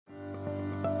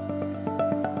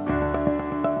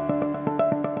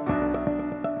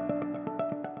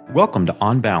Welcome to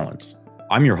On Balance.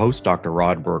 I'm your host, Dr.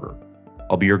 Rod Berger.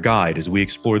 I'll be your guide as we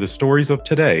explore the stories of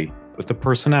today with the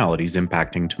personalities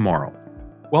impacting tomorrow.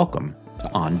 Welcome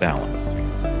to On Balance.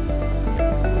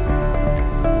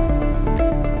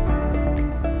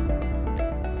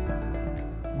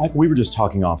 Michael, we were just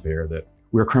talking off air that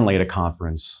we're currently at a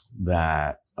conference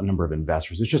that a number of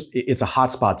investors, it's a hot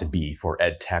spot to be for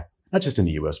ed tech, not just in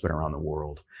the US, but around the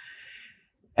world.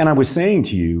 And I was saying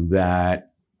to you that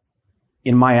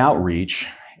in my outreach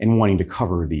and wanting to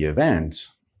cover the event,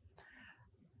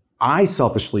 I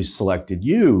selfishly selected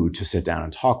you to sit down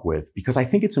and talk with because I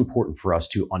think it's important for us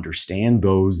to understand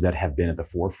those that have been at the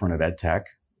forefront of ed tech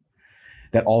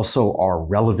that also are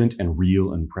relevant and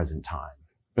real in present time.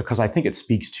 Because I think it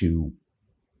speaks to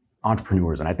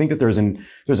entrepreneurs. And I think that there's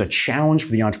a challenge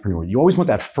for the entrepreneur. You always want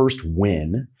that first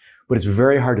win, but it's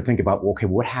very hard to think about, well, okay,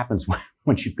 what happens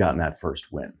once you've gotten that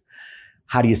first win?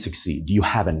 How do you succeed? Do you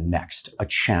have a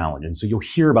challenge? And so you'll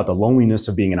hear about the loneliness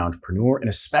of being an entrepreneur, and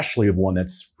especially of one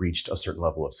that's reached a certain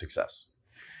level of success.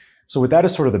 So with that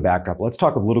as sort of the backdrop, let's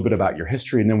talk a little bit about your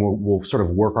history, and then we'll sort of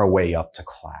work our way up to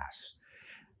class.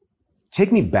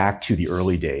 Take me back to the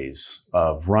early days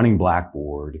of running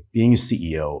Blackboard, being a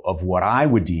CEO of what I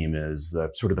would deem as the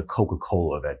sort of the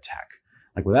Coca-Cola of ed tech.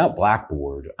 Like without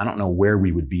Blackboard, I don't know where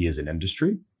we would be as an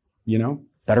industry,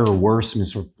 better or worse,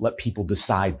 sort of let people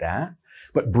decide that.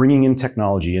 But bringing in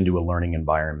technology into a learning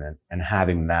environment and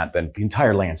having that, then the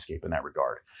entire landscape in that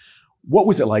regard. What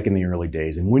was it like in the early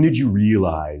days? And when did you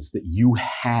realize that you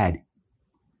had,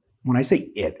 when I say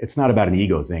it's not about an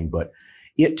ego thing, but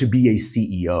it to be a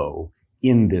CEO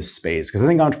in this space? Because I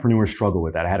think entrepreneurs struggle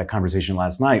with that. I had a conversation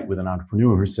last night with an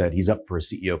entrepreneur who said he's up for a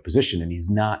CEO position and he's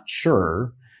not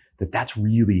sure that that's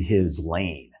really his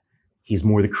lane. He's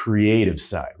more the creative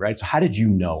side, right? So how did you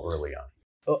know early on?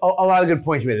 A lot of good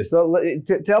points you made there. So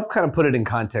to help kind of put it in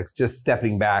context, just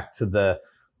stepping back to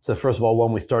first of all,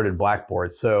 when we started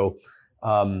Blackboard. So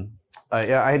I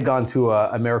had gone to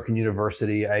American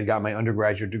University. I had got my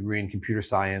undergraduate degree in computer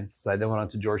science. I then went on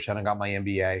to Georgetown and got my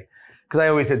MBA. Because I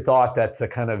always had thought that to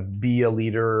kind of be a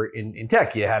leader in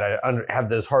tech, you had to have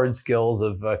those hard skills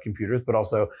of computers, but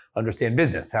also understand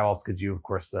business. How else could you, of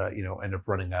course, end up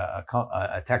running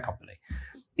a tech company?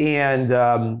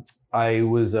 And I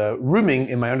was rooming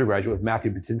in my undergraduate with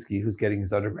Matthew Butinsky, who's getting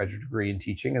his undergraduate degree in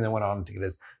teaching, and then went on to get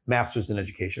his master's in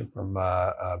education from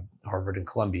Harvard and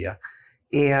Columbia.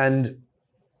 And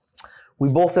we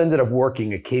both ended up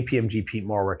working at KPMG Pete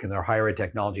Morwick in their higher ed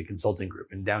technology consulting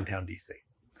group in downtown DC.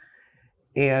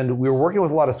 And we were working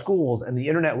with a lot of schools, and the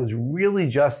internet was really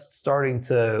just starting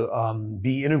to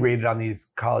be integrated on these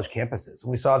college campuses.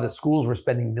 And we saw that schools were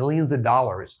spending millions of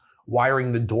dollars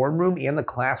wiring the dorm room and the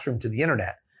classroom to the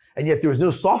internet. And yet there was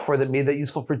no software that made that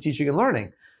useful for teaching and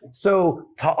learning. So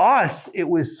to us, it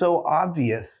was so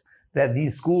obvious that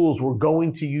these schools were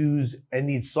going to use and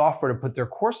need software to put their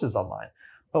courses online.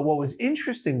 But what was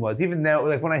interesting was, even though,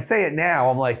 like when I say it now,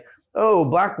 I'm like, oh,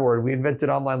 Blackboard, we invented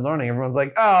online learning. Everyone's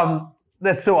like,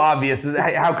 that's so obvious.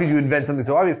 How could you invent something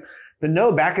so obvious? But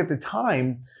no, back at the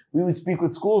time, we would speak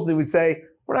with schools. They would say,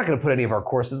 we're not going to put any of our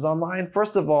courses online.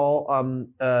 First of all,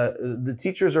 the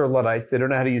teachers are Luddites. They don't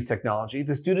know how to use technology.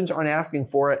 The students aren't asking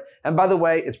for it. And by the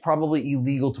way, it's probably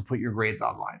illegal to put your grades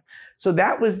online. So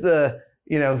that was the,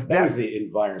 that was the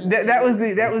environment. That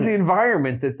was the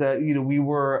environment that we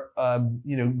were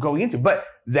going into. But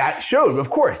that showed, of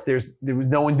course, there was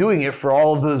no one doing it for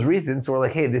all of those reasons. So we're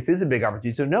like, hey, this is a big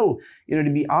opportunity. So no, to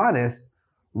be honest,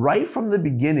 right from the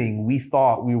beginning, we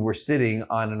thought we were sitting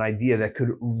on an idea that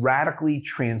could radically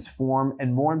transform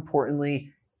and, more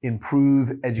importantly,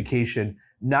 improve education,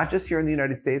 not just here in the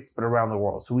United States, but around the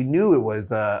world. So we knew it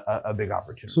was a big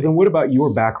opportunity. So then what about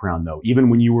your background, though? Even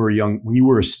when you were when you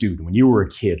were a student, when you were a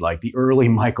kid, like the early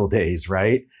Michael days,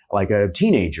 right? Like a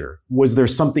teenager, was there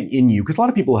something in you? Because a lot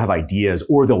of people have ideas,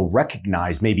 or they'll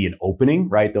recognize maybe an opening,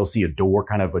 right? They'll see a door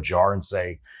kind of ajar and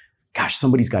say, gosh,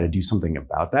 somebody's got to do something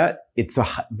about that. It's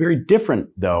very different,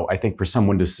 though, I think, for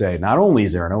someone to say, not only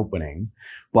is there an opening,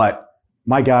 but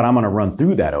my God, I'm going to run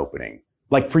through that opening.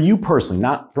 Like for you personally,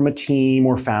 not from a team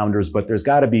or founders, but there's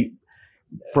got to be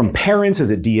from parents. Is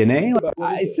it DNA?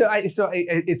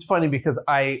 It's funny because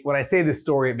when I say this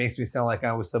story, it makes me sound like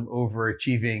I was some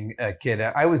overachieving kid.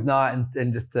 I was not,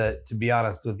 and just to be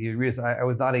honest with you, I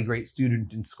was not a great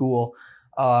student in school.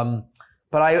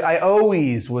 But I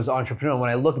always was entrepreneurial. When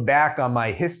I look back on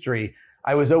my history,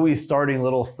 I was always starting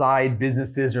little side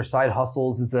businesses or side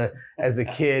hustles as a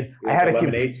kid. I had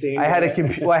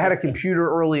a computer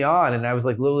early on, and I was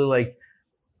literally like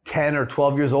 10 or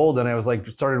 12 years old, and I was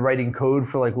started writing code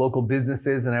for local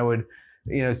businesses, and I would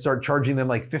start charging them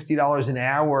like $50 an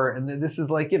hour. And this is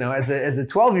like, as a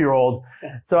 12-year-old.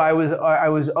 So I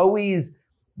was always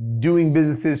doing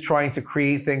businesses, trying to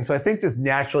create things. So I think just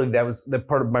naturally that was the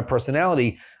part of my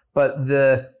personality. But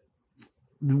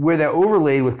where that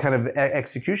overlaid with kind of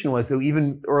execution was, so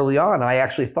even early on, I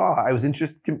actually thought I was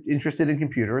interested in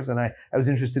computers, and I was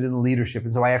interested in leadership.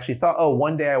 And so I actually thought, oh,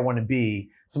 one day I want to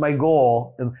be, so my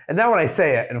goal, and now when I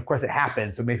say it, and of course it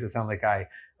happened, so it makes it sound like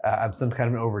I'm some kind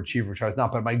of an overachiever, which I was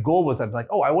not, but my goal was, I'm like,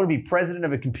 oh, I want to be president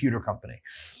of a computer company.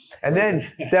 And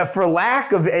then that for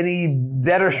lack of any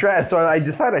better strategy, so I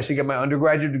decided I should get my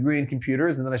undergraduate degree in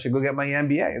computers, and then I should go get my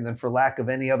MBA. And then for lack of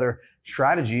any other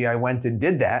strategy, I went and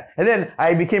did that. And then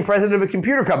I became president of a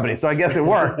computer company. So I guess it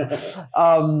worked.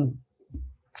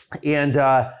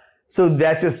 So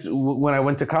that just, when I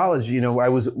went to college, we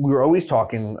were always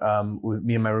talking with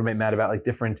me and my roommate Matt about like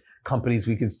different companies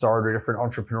we could start or different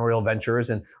entrepreneurial ventures.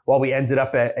 And while we ended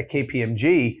up at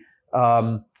KPMG,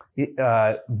 we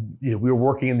were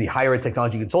working in the higher ed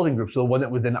technology consulting group. So the one that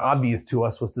was then obvious to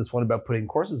us was this one about putting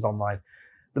courses online.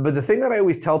 But the thing that I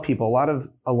always tell people, especially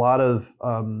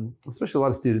a lot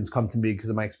of students come to me because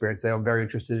of my experience. They are very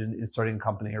interested in starting a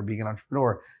company or being an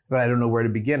entrepreneur, but I don't know where to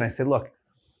begin. I say, look,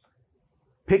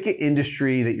 pick an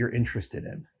industry that you're interested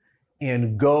in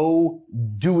and go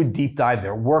do a deep dive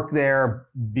there, work there,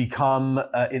 become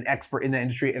an expert in that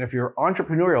industry. And if you're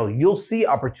entrepreneurial, you'll see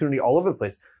opportunity all over the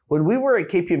place. When we were at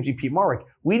KPMG Pete Marwick,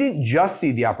 we didn't just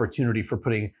see the opportunity for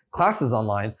putting classes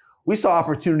online. We saw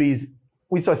opportunities.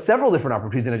 We saw several different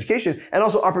opportunities in education and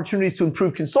also opportunities to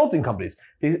improve consulting companies.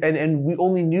 And we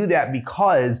only knew that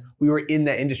because we were in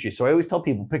that industry. So I always tell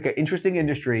people, pick an interesting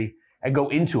industry and go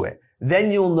into it.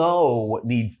 Then you'll know what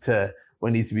needs to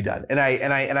be done. And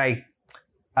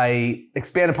I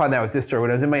expand upon that with this story.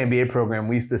 When I was in my MBA program,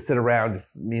 we used to sit around,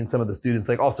 just me and some of the students,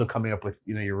 like also coming up with,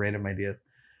 your random ideas.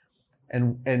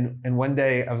 And one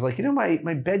day I was like,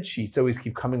 my bed sheets always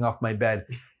keep coming off my bed.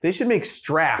 They should make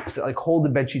straps that like hold the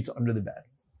bed sheets under the bed.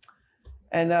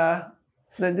 And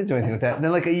then didn't do anything with that. And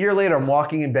then like a year later, I'm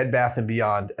walking in Bed Bath &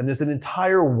 Beyond, and there's an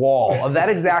entire wall of that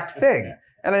exact thing.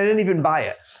 And I didn't even buy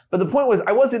it. But the point was,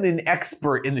 I wasn't an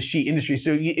expert in the sheet industry.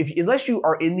 So unless you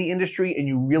are in the industry and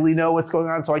you really know what's going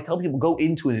on, so I tell people, go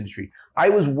into an industry. I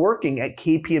was working at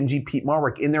KPMG Pete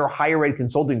Marwick in their higher ed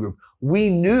consulting group. We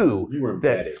knew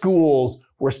that schools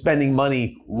were spending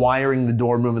money wiring the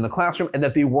dorm room and the classroom, and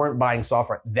that they weren't buying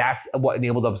software. That's what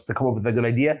enabled us to come up with a good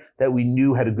idea that we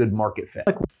knew had a good market fit.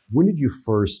 Like, when did you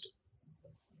first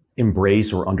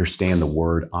embrace or understand the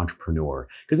word entrepreneur?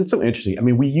 Because it's so interesting. I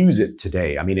mean, we use it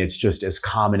today. I mean, it's just as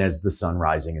common as the sun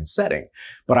rising and setting.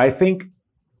 But I think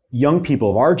young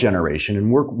people of our generation,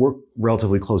 and we're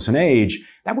relatively close in age,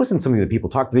 that wasn't something that people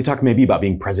talked. They talked maybe about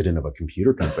being president of a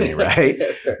computer company, right?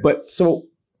 But so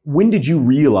when did you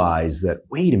realize that,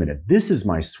 wait a minute, this is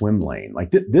my swim lane?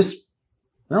 Like this,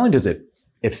 not only does it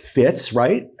fits,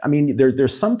 right? I mean,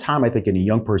 there's some time, I think, in a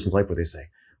young person's life where they say,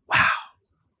 wow,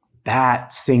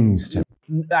 that sings to me.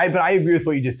 But I agree with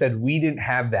what you just said. We didn't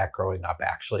have that growing up,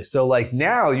 actually. So like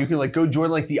now you can like go join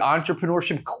like the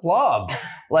entrepreneurship club,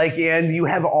 like, and you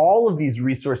have all of these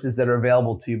resources that are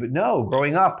available to you. But no,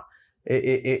 growing up,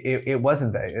 it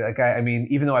wasn't that. Like I mean,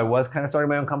 even though I was kind of starting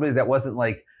my own companies, that wasn't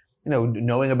like,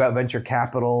 knowing about venture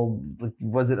capital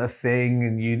wasn't a thing,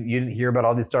 and you didn't hear about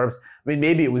all these startups. I mean,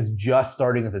 maybe it was just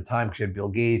starting at the time because you had Bill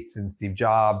Gates and Steve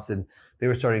Jobs, and they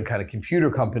were starting kind of computer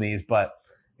companies, but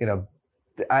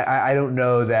I don't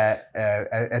know that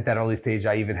at that early stage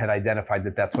I even had identified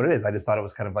that that's what it is. I just thought it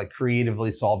was kind of like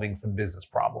creatively solving some business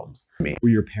problems. Were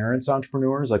your parents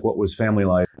entrepreneurs? Like, what was family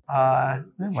life? No,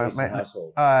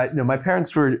 my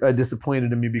parents were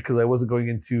disappointed in me because I wasn't going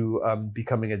into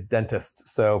becoming a dentist.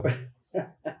 So,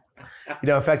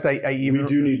 in fact, I even... We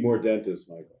do need more dentists,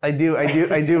 Michael. I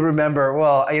do remember,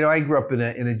 well, I grew up in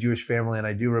a Jewish family, and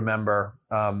I do remember...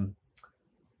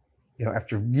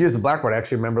 after years of Blackboard, I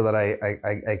actually remember that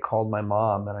I called my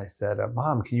mom and I said,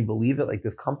 Mom, can you believe it? Like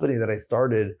this company that I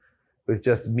started with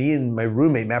just me and my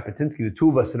roommate, Matt Patinsky, the two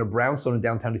of us in a brownstone in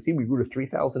downtown DC, we grew to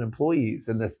 3,000 employees.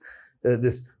 And this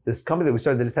company that we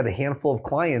started that just had a handful of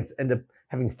clients ended up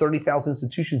having 30,000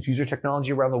 institutions use our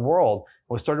technology around the world.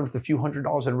 And we started with a few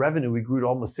 $100s in revenue. We grew to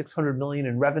almost 600 million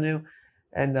in revenue.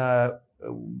 And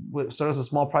we started as a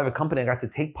small private company. I got to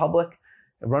take public,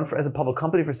 run as a public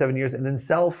company for 7 years, and then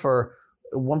sell for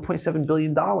 $1.7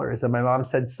 billion. And my mom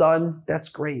said, son, that's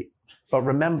great. But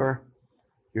remember,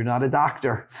 you're not a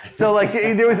doctor. So like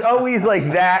there was always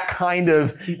like that kind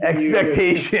of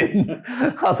expectations.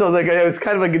 Also, like it was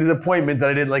kind of like a disappointment that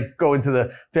I didn't like go into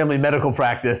the family medical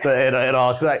practice at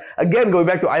all. Because again, going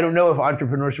back to, I don't know if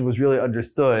entrepreneurship was really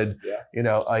understood,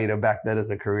 back then as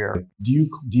a career. Do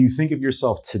you think of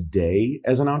yourself today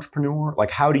as an entrepreneur?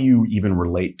 Like, how do you even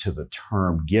relate to the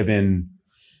term, given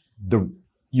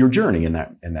your journey in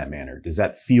that manner? Does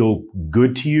that feel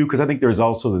good to you? Because I think there's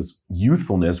also this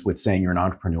youthfulness with saying you're an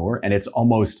entrepreneur, and it's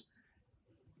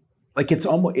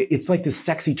like this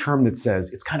sexy term that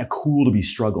says it's kind of cool to be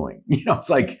struggling. It's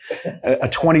like a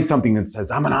 20-something that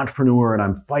says I'm an entrepreneur and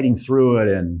I'm fighting through it,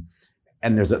 and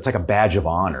it's like a badge of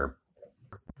honor.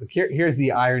 Here's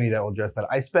the irony that will address that.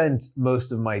 I spent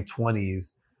most of my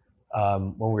 20s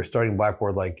when we were starting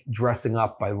Blackboard, like dressing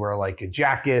up. I wear like a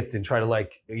jacket and trying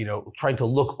to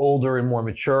look older and more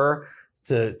mature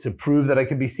to prove that I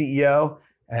could be CEO.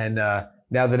 And now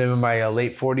that I'm in my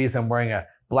late 40s, I'm wearing a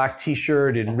black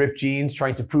t-shirt and ripped jeans,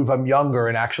 trying to prove I'm younger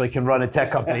and actually can run a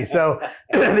tech company. So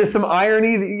there's some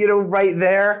irony, right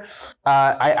there.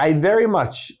 I very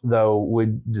much, though,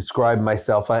 would describe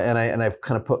myself, and I've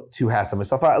kind of put two hats on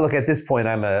myself. Look, at this point,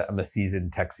 I'm a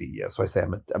seasoned tech CEO, so I say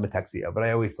I'm a tech CEO, but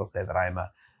I always still say that I'm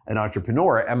an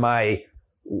entrepreneur. And my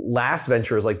last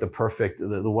venture is like the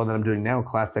one that I'm doing now,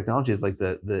 Class Technology, is like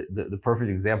the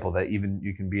perfect example that even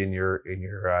you can be in your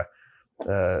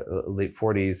late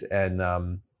 40s and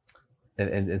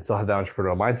still have that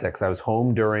entrepreneurial mindset. Because I was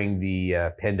home during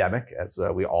the pandemic, as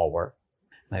we all were.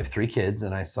 I have 3 kids,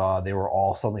 and I saw they were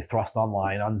all suddenly thrust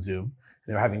online on Zoom.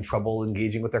 They were having trouble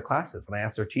engaging with their classes. And I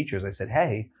asked their teachers, I said,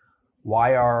 hey,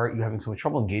 why are you having so much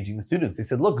trouble engaging the students? They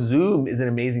said, look, Zoom is an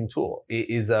amazing tool.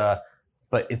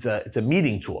 But it's a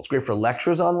meeting tool. It's great for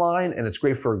lectures online, and it's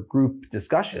great for group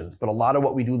discussions. But a lot of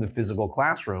what we do in the physical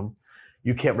classroom,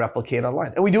 you can't replicate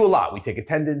online. And we do a lot. We take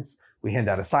attendance, we hand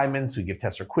out assignments, we give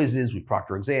tests or quizzes, we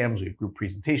proctor exams, we have group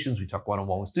presentations, we talk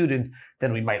one-on-one with students.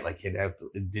 Then we might hand out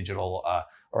digital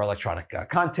or electronic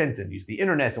content and use the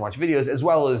internet to watch videos, as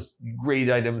well as grade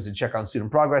items and check on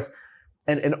student progress.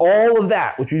 And all of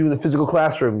that, which we do in the physical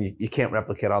classroom, you can't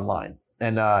replicate online.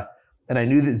 And I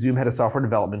knew that Zoom had a software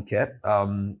development kit,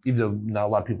 even though not a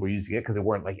lot of people were using it because there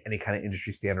weren't like any kind of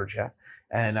industry standards yet.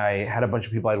 And I had a bunch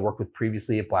of people I'd worked with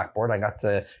previously at Blackboard. I got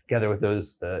together with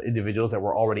those individuals that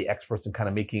were already experts in kind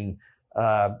of making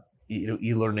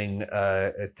e-learning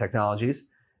technologies.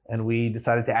 And we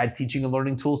decided to add teaching and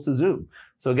learning tools to Zoom.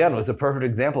 So again, it was a perfect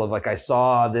example of like, I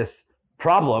saw this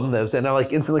problem and I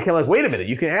like instantly came like, wait a minute,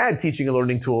 you can add teaching and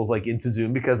learning tools like into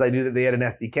Zoom, because I knew that they had an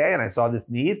SDK and I saw this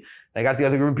need. I got the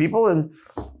other group of people and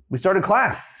we started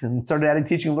class and started adding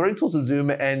teaching and learning tools to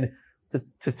Zoom. And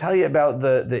to tell you about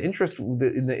the interest in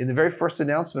the very first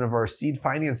announcement of our seed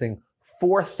financing,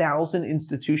 4,000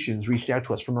 institutions reached out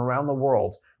to us from around the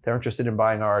world. They're interested in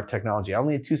buying our technology. I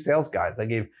only had 2 sales guys. I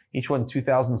gave each one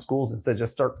 2,000 schools and said,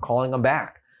 just start calling them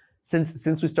back.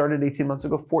 Since we started 18 months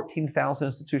ago, 14,000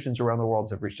 institutions around the world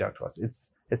have reached out to us.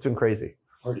 It's been crazy.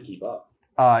 Hard to keep up.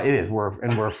 It is.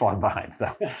 We're falling behind.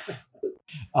 So,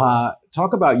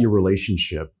 talk about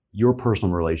your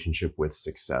personal relationship with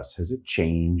success. Has it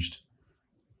changed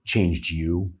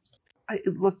you?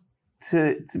 Look,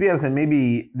 to be honest, and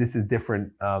maybe this is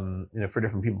different, for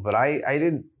different people, but I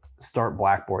didn't start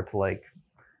Blackboard to like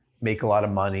make a lot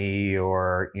of money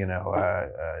or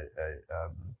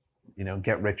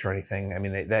get rich or anything. I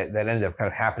mean, that ended up kind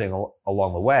of happening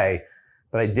along the way,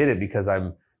 but I did it because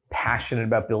I'm passionate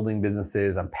about building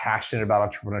businesses. I'm passionate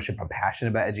about entrepreneurship. I'm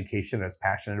passionate about education. I was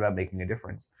passionate about making a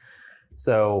difference.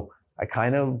 So I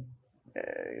kind of,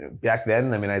 back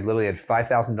then, I mean, I literally had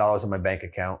 $5,000 in my bank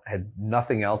account, had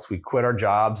nothing else. We quit our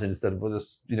jobs and said, we'll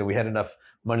just, we had enough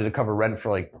money to cover rent for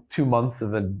like 2 months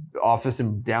of an office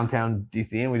in downtown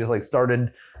DC, and we just like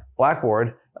started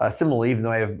Blackboard. Similarly, even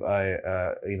though I have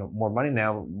more money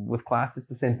now with class, it's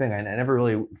the same thing. I never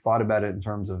really thought about it in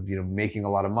terms of making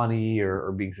a lot of money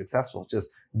or being successful. It's just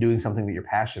doing something that you're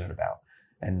passionate about.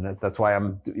 And that's why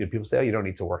people say, oh, you don't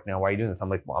need to work now. Why are you doing this? I'm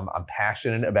like, well, I'm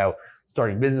passionate about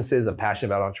starting businesses. I'm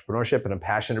passionate about entrepreneurship, and I'm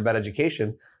passionate about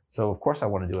education. So of course I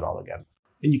want to do it all again.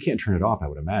 And you can't turn it off, I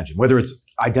would imagine. Whether it's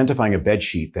identifying a bed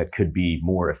sheet that could be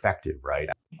more effective, right?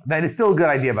 That is still a good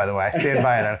idea, by the way. I stand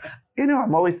by it.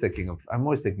 I'm always thinking of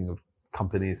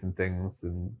companies and things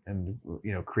and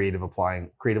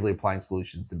creatively applying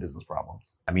solutions to business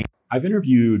problems. I mean, I've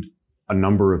interviewed a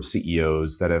number of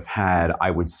CEOs that have had, I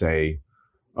would say,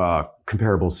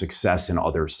 comparable success in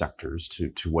other sectors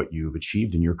to what you've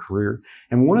achieved in your career.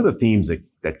 And one of the themes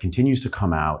that continues to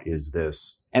come out is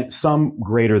this, and some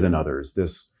greater than others,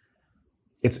 this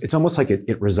it's almost like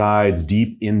it resides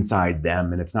deep inside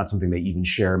them, and it's not something they even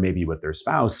share maybe with their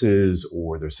spouses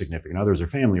or their significant others or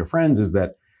family or friends, is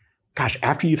that, gosh,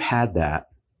 after you've had that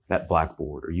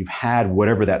blackboard or you've had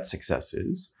whatever that success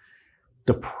is,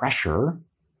 the pressure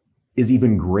is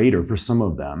even greater for some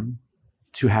of them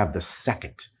to have the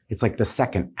second. It's like the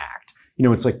second act. You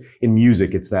know, it's like in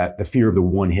music, it's that the fear of the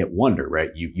one-hit wonder, right?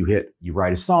 You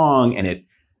write a song and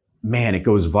it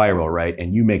goes viral, right?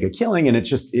 And you make a killing and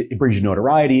it brings you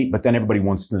notoriety, but then everybody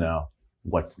wants to know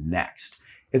what's next.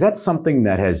 Is that something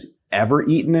that has ever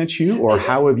eaten at you, or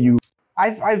how have you?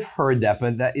 I've heard that,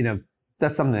 but that,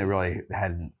 that's something that really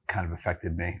hadn't kind of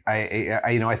affected me.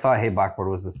 I thought, hey, Blackboard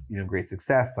was this, great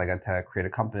success. I got to create a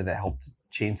company that helped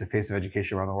change the face of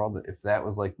education around the world. If that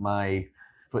was like my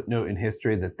footnote in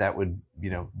history, that would,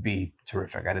 be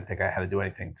terrific. I didn't think I had to do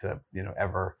anything to,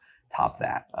 ever top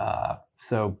that.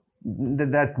 So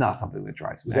that's not something that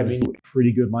drives me. Does that mean you're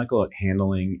pretty good, Michael, at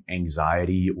handling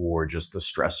anxiety or just the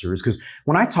stressors? Because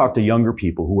when I talk to younger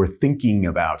people who are thinking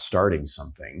about starting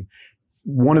something,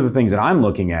 one of the things that I'm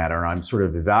looking at, or I'm sort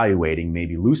of evaluating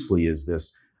maybe loosely, is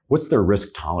this: what's their risk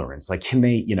tolerance? Like, can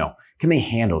they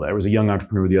handle that? There was a young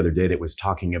entrepreneur the other day that was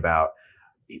talking about,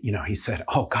 he said,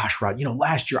 oh gosh, Rod,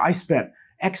 last year I spent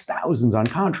X thousands on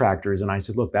contractors. And I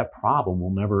said, look, that problem will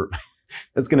never,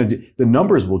 the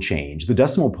numbers will change. The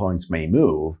decimal points may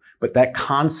move, but that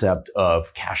concept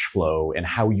of cash flow and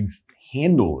how you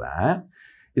handle that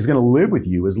is going to live with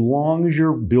you as long as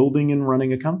you're building and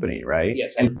running a company, right?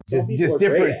 Yes, and just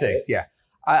different things. Yeah,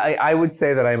 I would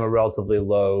say that I'm a relatively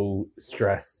low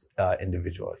stress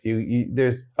individual.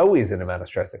 There's always an amount of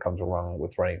stress that comes along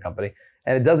with running a company,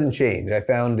 and it doesn't change. I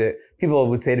found it. People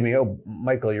would say to me, "Oh,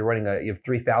 Michael, you have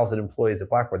 3,000 employees at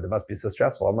Blackboard. That must be so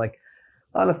stressful." I'm like,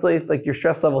 honestly, like, your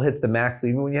stress level hits the max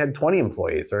even when you had 20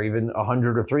 employees or even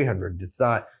 100 or 300. It's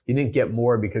not, you didn't get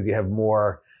more because you have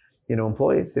more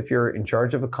employees. If you're in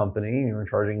charge of a company and you're in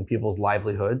charge of people's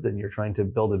livelihoods and you're trying to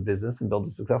build a business and build a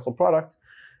successful product,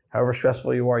 however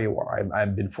stressful you are.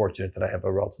 I've been fortunate that I have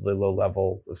a relatively low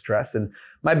level of stress. And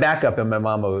my backup, and my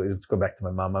mom, let's go back to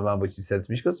my mom, what she said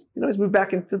to me, she goes, he's moved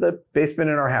back into the basement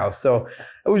in our house. So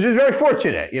I was just very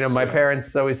fortunate. My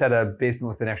parents always had a basement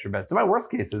with an extra bed. So my worst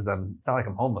case is, it's not like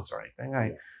I'm homeless or anything.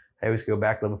 I always go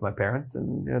back, live with my parents,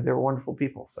 and they were wonderful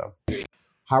people. So.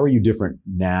 How are you different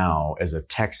now as a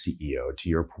tech CEO, to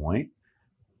your point,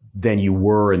 than you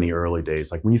were in the early days?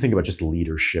 Like, when you think about just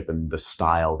leadership and the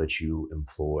style that you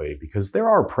employ, because there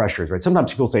are pressures, right?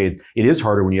 Sometimes people say it is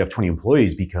harder when you have 20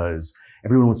 employees because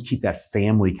everyone wants to keep that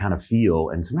family kind of feel.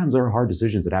 And sometimes there are hard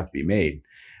decisions that have to be made.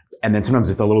 And then sometimes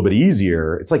it's a little bit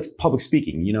easier. It's like public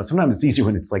speaking. Sometimes it's easier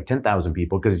when it's like 10,000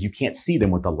 people because you can't see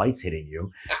them with the lights hitting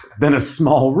you than a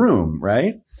small room,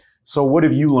 right? So what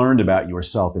have you learned about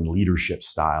yourself in leadership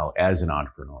style as an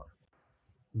entrepreneur?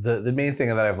 The main thing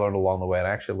that I've learned along the way, and I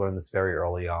actually learned this very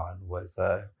early on, was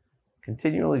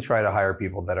continually try to hire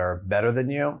people that are better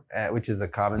than you, which is a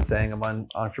common saying among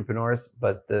entrepreneurs.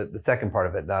 But the second part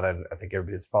of it, I think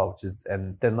everybody's fault, which is,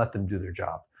 and then let them do their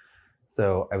job.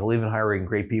 So I believe in hiring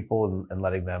great people and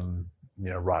letting them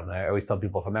run. I always tell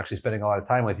people, if I'm actually spending a lot of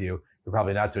time with you, you're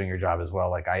probably not doing your job as well.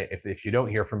 Like, if you don't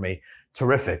hear from me,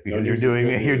 terrific, because you're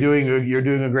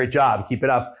doing a great job. Keep it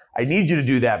up. I need you to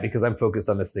do that because I'm focused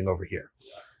on this thing over here.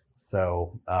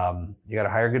 So you got to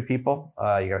hire good people.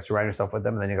 You got to surround yourself with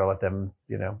them, and then you got to let them,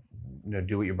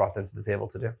 do what you brought them to the table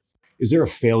to do. Is there a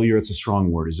failure? It's a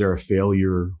strong word. Is there a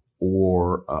failure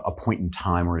or a point in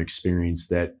time or an experience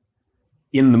that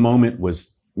in the moment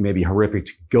was maybe horrific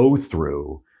to go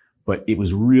through, but it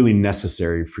was really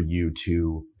necessary for you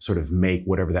to sort of make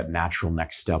whatever that natural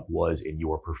next step was in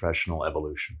your professional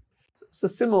evolution? So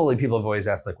similarly, people have always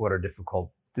asked, like, what are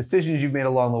difficult decisions you've made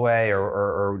along the way,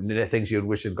 or things you would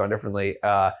wish had gone differently.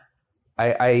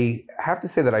 I have to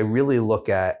say that I really look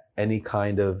at any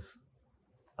kind of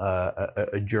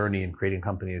a journey in creating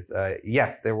companies.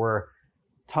 Yes, there were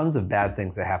tons of bad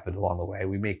things that happened along the way.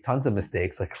 We make tons of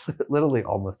mistakes, like literally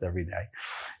almost every day.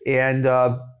 And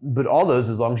but all those,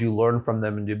 as long as you learn from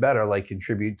them and do better, like,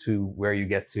 contribute to where you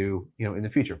get to, in the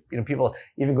future. People,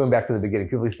 even going back to the beginning,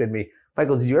 people have said to me,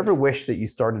 Michael, did you ever wish that you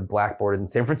started Blackboard in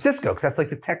San Francisco? Because that's like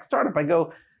the tech startup. I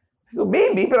go,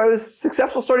 maybe, but I was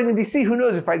successful starting in DC. Who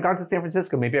knows? If I'd gone to San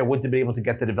Francisco, maybe I wouldn't have been able to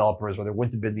get the developers, or there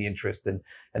wouldn't have been the interest, and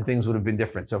things would have been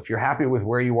different. So if you're happy with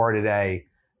where you are today,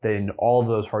 then all of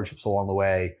those hardships along the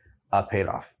way paid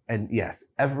off. And yes,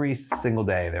 every single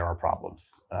day there are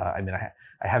problems. I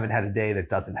haven't had a day that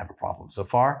doesn't have a problem so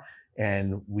far.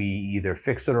 And we either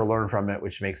fix it or learn from it,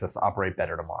 which makes us operate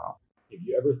better tomorrow. Have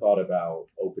you ever thought about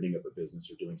opening up a business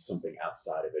or doing something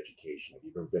outside of education? Have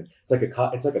you ever been? It's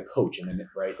like a coach, and then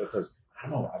right that says, I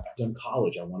don't know, I've done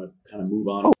college. I want to kind of move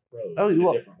on in a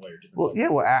different way or different well, yeah.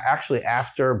 Well, actually,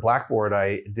 after Blackboard,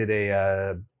 I did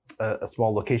a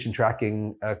small location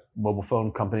tracking mobile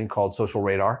phone company called Social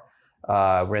Radar.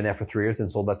 Ran that for 3 years and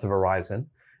sold that to Verizon.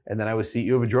 And then I was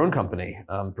CEO of a drone company,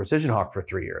 Precision Hawk, for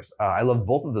 3 years. I loved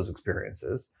both of those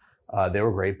experiences. They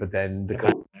were great, but then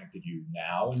impacted you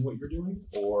now in what you're doing,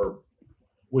 or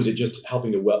was it just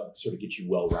helping to sort of get you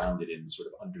well-rounded in sort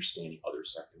of understanding other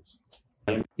sectors?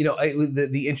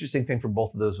 The interesting thing for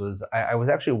both of those was I was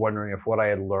actually wondering if what I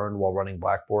had learned while running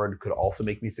Blackboard could also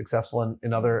make me successful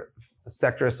in other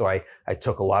sectors. So I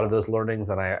took a lot of those learnings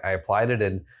and I applied it,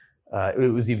 and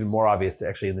it was even more obvious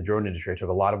actually in the drone industry. I took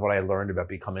a lot of what I learned about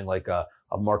becoming like a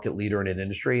market leader in an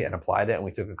industry and applied it. And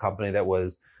we took a company that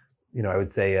was, I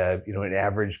would say, an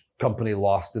average company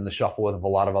lost in the shuffle with a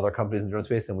lot of other companies in the drone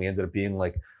space, and we ended up being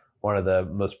like one of the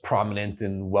most prominent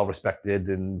and well-respected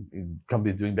and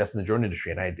companies doing best in the drone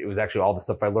industry. And it was actually all the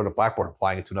stuff I learned at Blackboard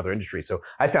applying it to another industry. So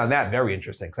I found that very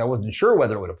interesting because I wasn't sure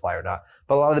whether it would apply or not.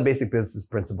 But a lot of the basic business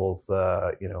principles,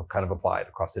 kind of applied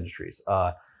across industries.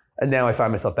 And now I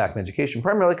find myself back in education,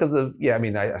 primarily because of,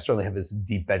 I certainly have this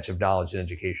deep bench of knowledge in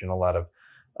education, a lot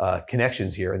of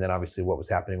connections here. And then obviously what was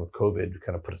happening with COVID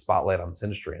kind of put a spotlight on this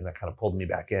industry, and that kind of pulled me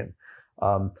back in.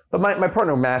 But my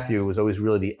partner, Matthew, was always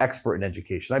really the expert in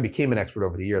education. I became an expert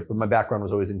over the years, but my background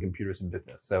was always in computers and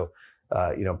business. So,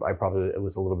 I probably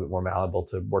was a little bit more malleable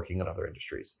to working in other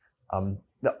industries.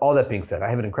 All that being said, I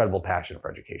have an incredible passion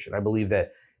for education. I believe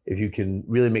that if you can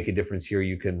really make a difference here,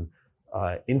 you can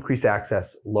increase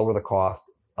access, lower the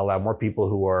cost, allow more people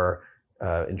who are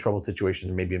in troubled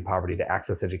situations or maybe in poverty to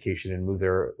access education and move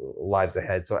their lives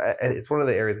ahead. So it's one of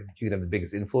the areas that you can have the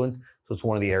biggest influence. So it's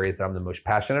one of the areas that I'm the most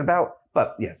passionate about.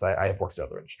 But yes, I have worked in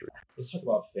other industries. Let's talk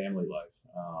about family life.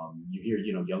 You hear,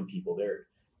 young people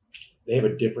they have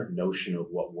a different notion of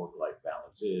what work-life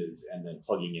balance is, and then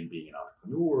plugging in being an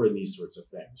entrepreneur and these sorts of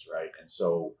things, right? And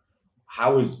so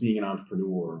how has being an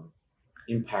entrepreneur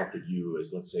impacted you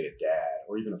as, let's say, a dad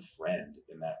or even a friend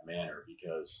in that manner?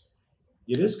 Because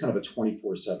it is kind of a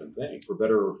 24/7 thing, for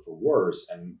better or for worse,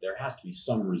 and there has to be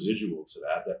some residual to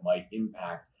that might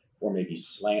impact or maybe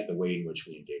slant the way in which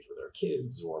we engage with our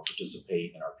kids or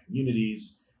participate in our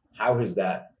communities. How has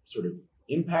that sort of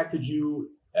impacted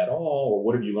you at all, or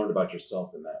what have you learned about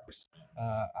yourself in that?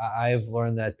 I've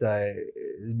learned that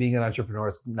being an entrepreneur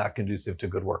is not conducive to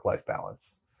good work-life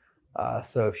balance.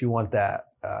 So if you want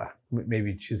that,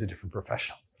 maybe choose a different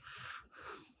professional.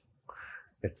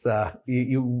 It's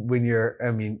when you're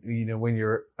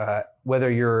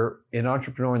whether you're an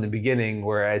entrepreneur in the beginning,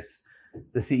 whereas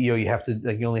the CEO,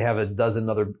 you only have a dozen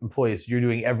other employees. So you're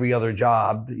doing every other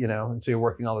job, and so you're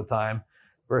working all the time,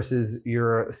 versus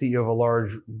you're a CEO of a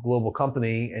large global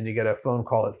company and you get a phone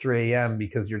call at 3 a.m.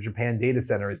 because your Japan data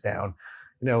center is down.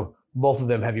 Both of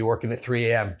them have you working at 3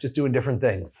 a.m. just doing different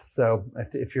things. So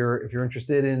if you're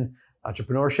interested in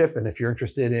entrepreneurship and if you're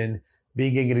interested in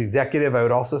being an executive, I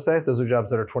would also say those are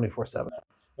jobs that are 24/7.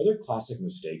 Are there classic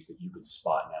mistakes that you could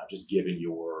spot now, just given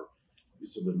your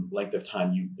sort of length of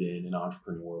time you've been an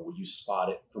entrepreneur? Would you spot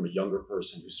it from a younger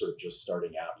person who's sort of just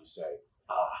starting out? You say,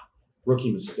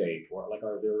 rookie mistake, or like,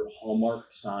 are there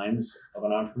hallmark signs of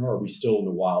an entrepreneur? Or are we still in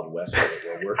the Wild West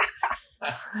where we're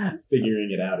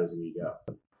figuring it out as we go?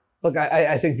 Look,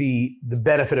 I think the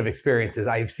benefit of experience is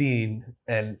I've seen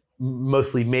and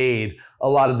mostly made a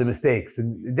lot of the mistakes.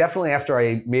 And definitely after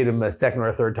I made them a second or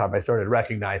a third time, I started to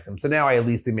recognize them. So now I at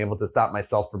least am able to stop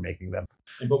myself from making them.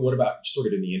 But what about sort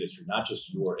of in the industry, not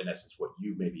just in essence, what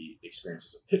you maybe experienced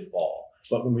as a pitfall,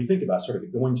 but when we think about sort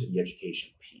of going to the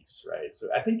education piece, right? So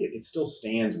I think it still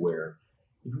stands where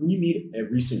when you meet a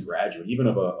recent graduate, even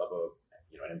of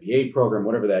an MBA program,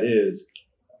 whatever that is,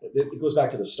 it goes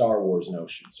back to the Star Wars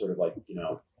notion, sort of like,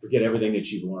 forget everything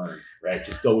that you've learned, right?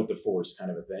 Just go with the force kind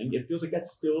of a thing. It feels like that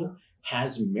still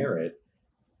has merit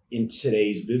in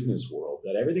today's business world,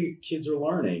 that everything kids are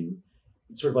learning,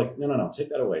 it's sort of like, no, take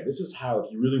that away. This is how,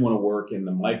 if you really want to work in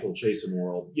the Michael Chasen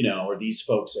world, or these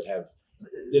folks that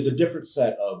there's a different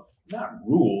set of, not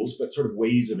rules, but sort of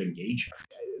ways of engagement.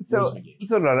 So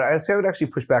no, I would actually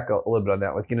push back a little bit on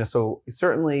that. So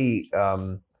certainly,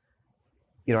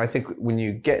 I think when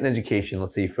you get an education,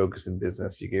 let's say you focus in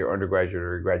business, you get your undergraduate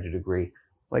or your graduate degree,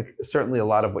 certainly a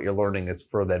lot of what you're learning is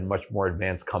for then much more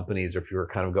advanced companies, or if you're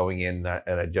kind of going in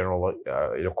at a general,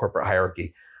 corporate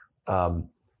hierarchy,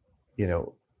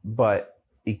 but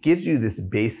it gives you this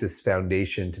basis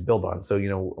foundation to build on. So,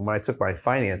 when I took my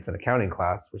finance and accounting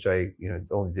class, which I,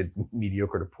 only did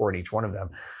mediocre to poor in each one of them,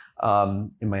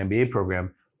 in my MBA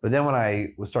program, but then when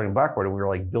I was starting Blackboard and we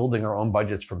were building our own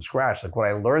budgets from scratch, what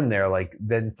I learned there,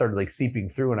 then started seeping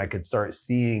through, and I could start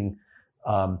seeing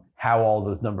how all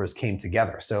those numbers came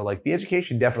together. So like the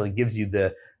education definitely gives you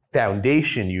the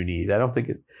foundation you need. I don't think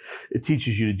it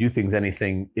teaches you to do things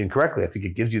anything incorrectly. I think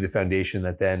it gives you the foundation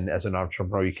that then as an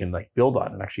entrepreneur you can like build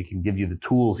on, and actually can give you the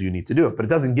tools you need to do it. But it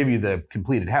doesn't give you the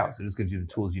completed house. It just gives you the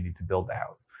tools you need to build the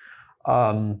house.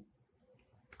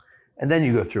 And then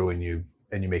you go through and you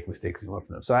make mistakes and you learn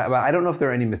from them. So I don't know if there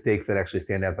are any mistakes that actually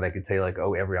stand out that I could tell you like,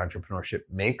 oh, every entrepreneurship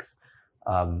makes,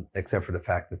 except for the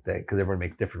fact that because everyone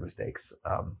makes different mistakes,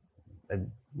 and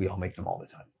we all make them all the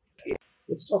time.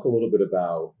 Let's talk a little bit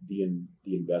about the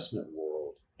investment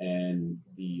world and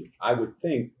I would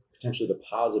think, potentially the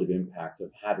positive impact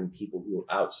of having people who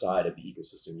are outside of the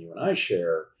ecosystem you and I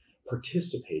share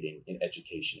participating in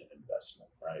education and investment,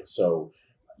 right? So,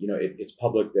 it's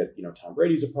public that, Tom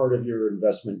Brady's a part of your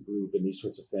investment group and these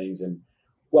sorts of things. And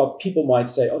well, people might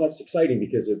say, oh, that's exciting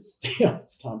because it's,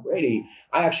 it's Tom Brady.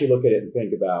 I actually look at it and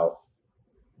think about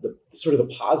the sort of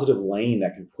the positive lane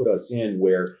that can put us in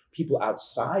where people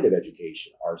outside of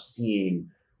education are seeing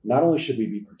not only should we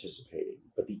be participating,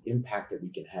 but the impact that we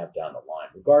can have down the line,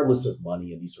 regardless of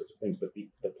money and these sorts of things, but the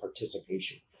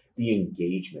participation, the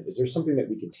engagement. Is there something that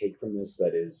we can take from this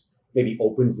that is maybe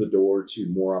opens the door to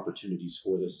more opportunities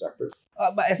for this sector?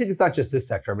 But I think it's not just this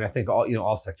sector. I mean, I think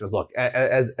all sectors. Look,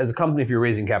 as a company, if you're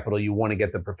raising capital, you want to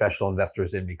get the professional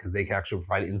investors in because they can actually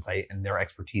provide insight and their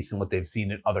expertise and what they've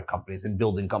seen in other companies and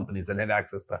building companies and have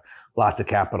access to lots of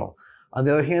capital. On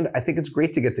the other hand, I think it's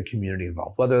great to get the community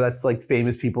involved, whether that's like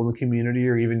famous people in the community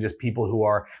or even just people who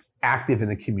are active in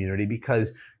the community,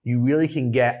 because you really can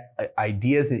get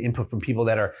ideas and input from people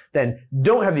that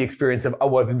don't have the experience of,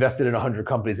 oh, I've invested in 100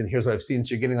 companies and here's what I've seen.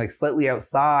 So you're getting like slightly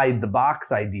outside the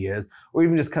box ideas, or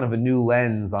even just kind of a new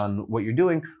lens on what you're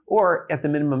doing. Or at the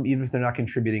minimum, even if they're not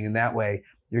contributing in that way,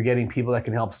 you're getting people that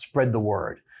can help spread the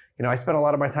word. I spent a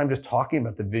lot of my time just talking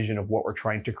about the vision of what we're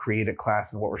trying to create at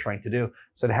class and what we're trying to do.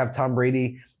 So to have Tom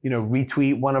Brady,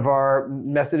 retweet one of our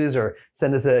messages or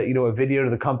send us a video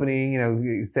to the company,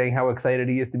 saying how excited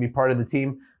he is to be part of the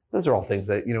team. Those are all things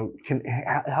that, can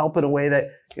help in a way that,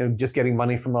 just getting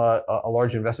money from a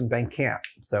large investment bank can't.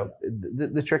 So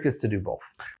the trick is to do both.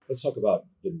 Let's talk about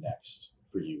the next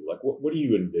for you. Like, what do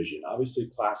you envision? Obviously,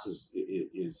 class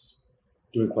is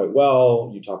doing quite well.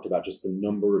 You talked about just the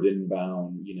number of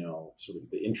inbound, sort of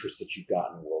the interest that you've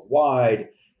gotten worldwide.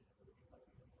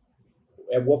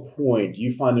 At what point do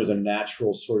you find there's a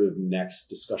natural sort of next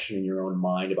discussion in your own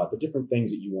mind about the different things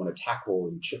that you want to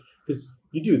tackle? Because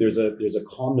you do, there's a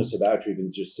calmness about you, even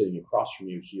just sitting across from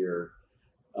you here,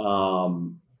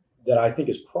 that I think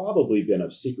has probably been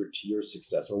a secret to your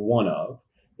success, or one of,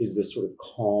 is this sort of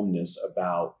calmness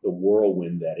about the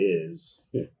whirlwind that is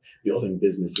building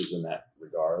businesses in that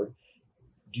regard.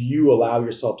 Do you allow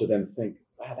yourself to then think,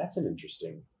 wow, that's an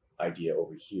interesting idea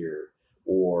over here?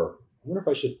 Or I wonder if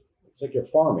I should, it's like you're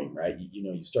farming, right?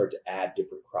 You start to add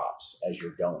different crops as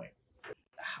you're going.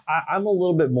 I'm a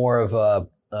little bit more of a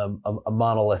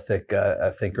monolithic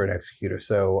thinker and executor.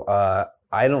 So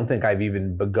I don't think I've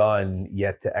even begun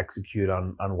yet to execute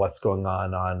on what's going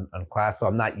on class. So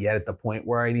I'm not yet at the point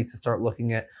where I need to start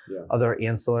looking at other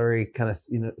ancillary kind of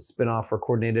spin-off or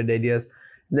coordinated ideas.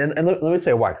 And let me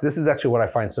tell you why, because this is actually what I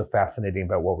find so fascinating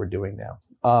about what we're doing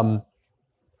now.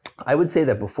 I would say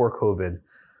that before COVID,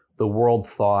 the world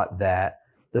thought that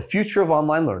the future of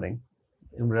online learning,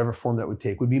 in whatever form that would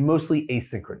take, would be mostly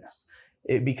asynchronous,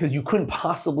 because you couldn't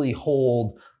possibly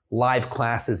hold live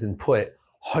classes and put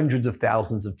hundreds of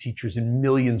thousands of teachers and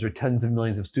millions or tens of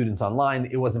millions of students online.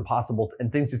 It wasn't possible,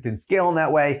 and things just didn't scale in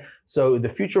that way. So the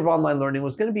future of online learning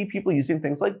was going to be people using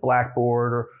things like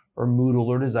Blackboard or Moodle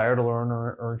or Desire to Learn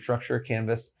or Instructure or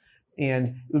Canvas. And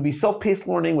it would be self-paced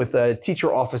learning with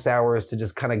teacher office hours to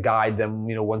just kind of guide them,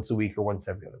 once a week or once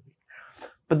every other week.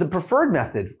 But the preferred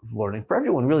method of learning for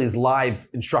everyone really is live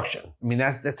instruction. I mean,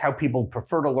 that's how people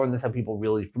prefer to learn. That's how people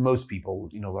really, for most people,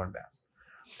 learn best.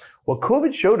 What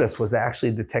COVID showed us was that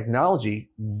actually the technology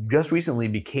just recently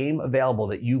became available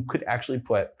that you could actually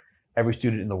put every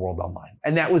student in the world online.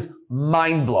 And that was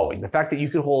mind-blowing. The fact that you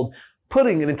could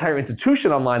putting an entire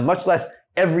institution online, much less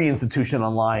every institution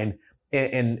online,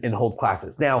 and hold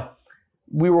classes. Now,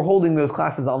 we were holding those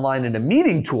classes online in a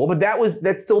meeting tool, but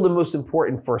that's still the most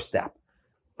important first step.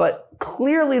 But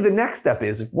clearly the next step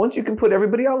is, once you can put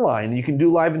everybody online and you can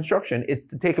do live instruction, it's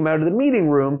to take them out of the meeting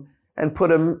room and put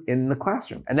them in the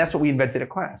classroom. And that's what we invented at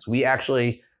class. We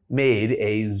actually made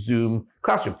a Zoom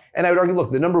classroom. And I would argue,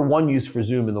 look, the number one use for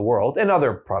Zoom in the world, and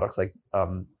other products like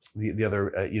the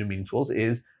other meeting tools,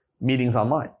 is meetings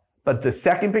online. But the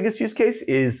second biggest use case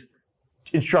is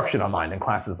instruction online and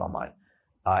classes online.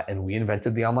 And we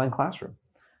invented the online classroom.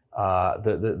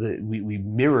 We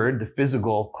mirrored the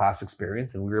physical class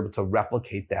experience, and we were able to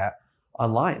replicate that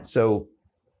online. So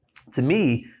to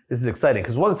me, this is exciting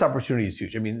because one, this opportunity is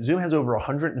huge. I mean, Zoom has over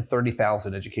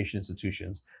 130,000 education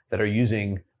institutions that are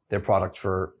using their product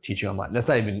for teaching online. That's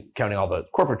not even counting all the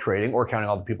corporate trading or counting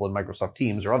all the people in Microsoft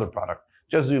Teams or other products.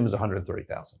 Just Zoom is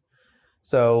 130,000.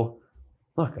 So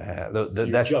look, So you're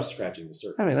that's just scratching the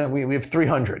surface. I mean, we have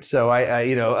 300. So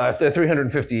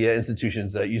 350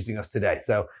 institutions using us today.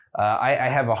 So I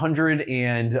have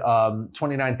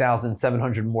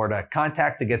 129,700 more to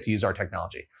contact to get to use our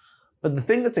technology. But the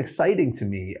thing that's exciting to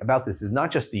me about this is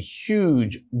not just the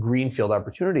huge greenfield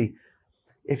opportunity.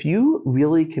 If you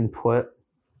really can put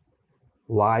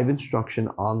live instruction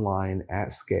online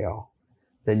at scale,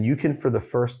 then you can, for the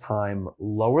first time,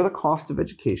 lower the cost of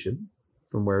education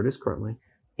from where it is currently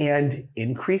and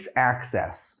increase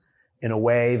access in a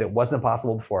way that wasn't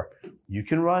possible before. You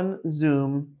can run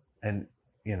Zoom and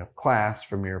class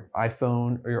from your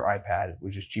iPhone or your iPad,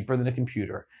 which is cheaper than a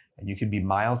computer, and you can be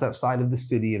miles outside of the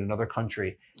city in another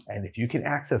country. And if you can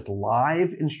access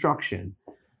live instruction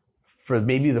for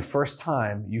maybe the first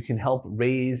time, you can help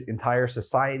raise entire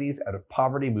societies out of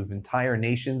poverty, move entire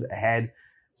nations ahead.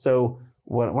 So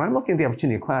when I'm looking at the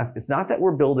opportunity of class, it's not that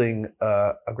we're building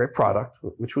a great product,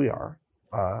 which we are,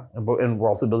 and we're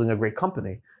also building a great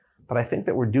company, but I think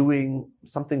that we're doing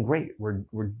something great. We're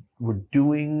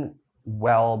doing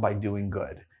well by doing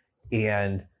good.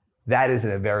 And that is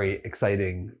a very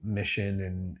exciting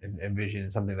mission and vision,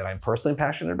 and something that I'm personally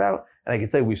passionate about. And I can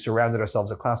tell you, we've surrounded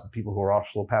ourselves at class with people who are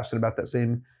also passionate about that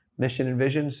same mission and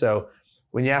vision. So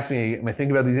when you ask me, am I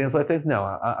thinking about these ancillary things? No,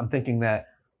 I'm thinking that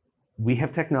we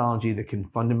have technology that can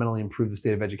fundamentally improve the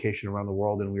state of education around the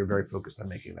world, and we are very focused on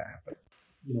making that happen.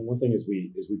 One thing as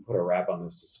we put a wrap on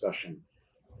this discussion,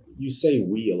 you say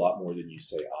we a lot more than you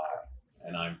say I,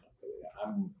 and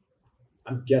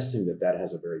I'm guessing that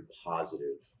has a very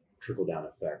positive trickle-down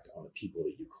effect on the people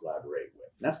that you collaborate with.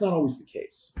 And that's not always the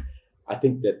case. I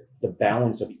think that the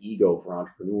balance of ego for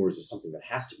entrepreneurs is something that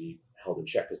has to be held in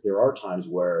check, because there are times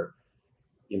where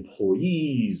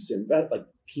employees and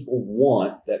people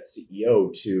want that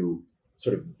CEO to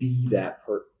sort of be that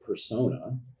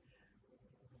persona.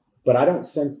 But I don't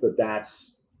sense that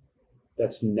that's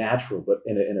natural, but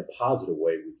in a positive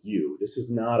way with you. This is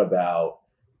not about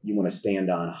you want to stand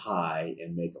on high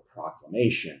and make a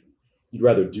proclamation. You'd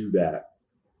rather do that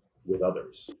with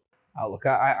others. Look,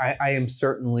 I am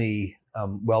certainly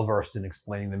well-versed in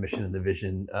explaining the mission and the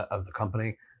vision of the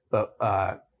company, but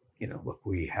look,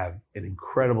 we have an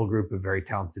incredible group of very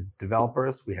talented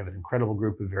developers. We have an incredible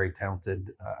group of very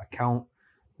talented account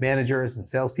managers and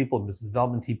salespeople and business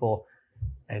development people.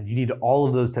 And you need all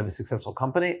of those to have a successful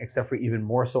company, except for even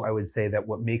more so, I would say that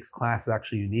what makes class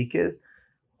actually unique is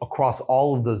across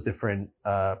all of those different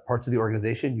parts of the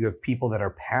organization, you have people that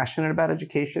are passionate about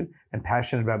education and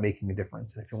passionate about making a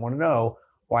difference. And if you want to know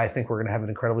why I think we're going to have an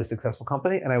incredibly successful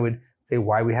company, and I would say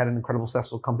why we had an incredible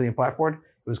successful company at Blackboard,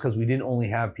 it was because we didn't only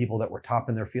have people that were top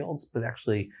in their fields, but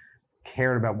actually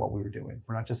cared about what we were doing.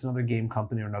 We're not just another game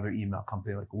company or another email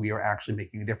company. Like, we are actually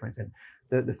making a difference. And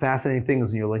the fascinating thing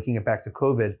is, when you're linking it back to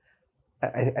COVID,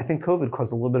 I think COVID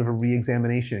caused a little bit of a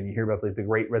re-examination. And you hear about the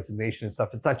great resignation and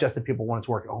stuff. It's not just that people wanted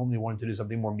to work at home, they wanted to do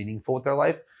something more meaningful with their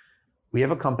life. We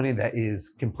have a company that is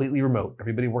completely remote.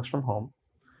 Everybody works from home.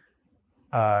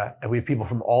 And we have people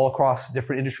from all across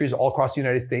different industries, all across the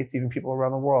United States, even people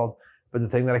around the world. But the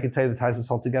thing that I can tell you that ties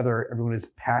us all together, everyone is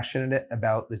passionate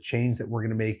about the change that we're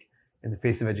going to make in the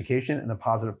face of education and the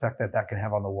positive effect that can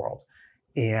have on the world.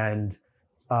 And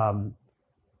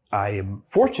I am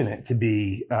fortunate to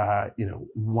be,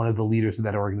 one of the leaders of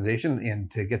that organization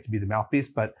and to get to be the mouthpiece.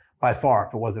 But by far,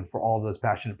 if it wasn't for all of those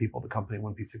passionate people, the company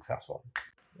wouldn't be successful.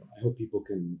 I hope people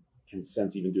can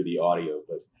sense, even through the audio,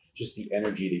 but just the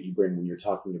energy that you bring when you're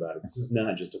talking about it. This is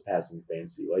not just a passing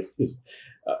fancy. Like,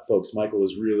 folks, Michael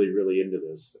is really, really into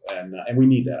this, and we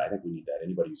need that. I think we need that.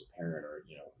 Anybody who's a parent or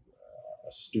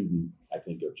a student, I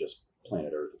think, of just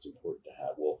planet Earth, it's important to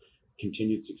have. Well,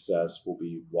 continued success. We'll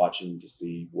be watching to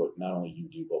see what not only you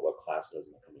do, but what class does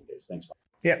in the coming days. Thanks, Mike.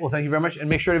 Yeah, well, thank you very much. And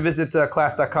make sure to visit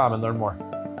class.com and learn more.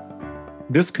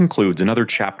 This concludes another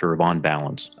chapter of On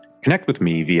Balance. Connect with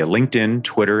me via LinkedIn,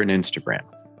 Twitter, and Instagram.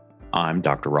 I'm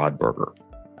Dr. Rod Berger.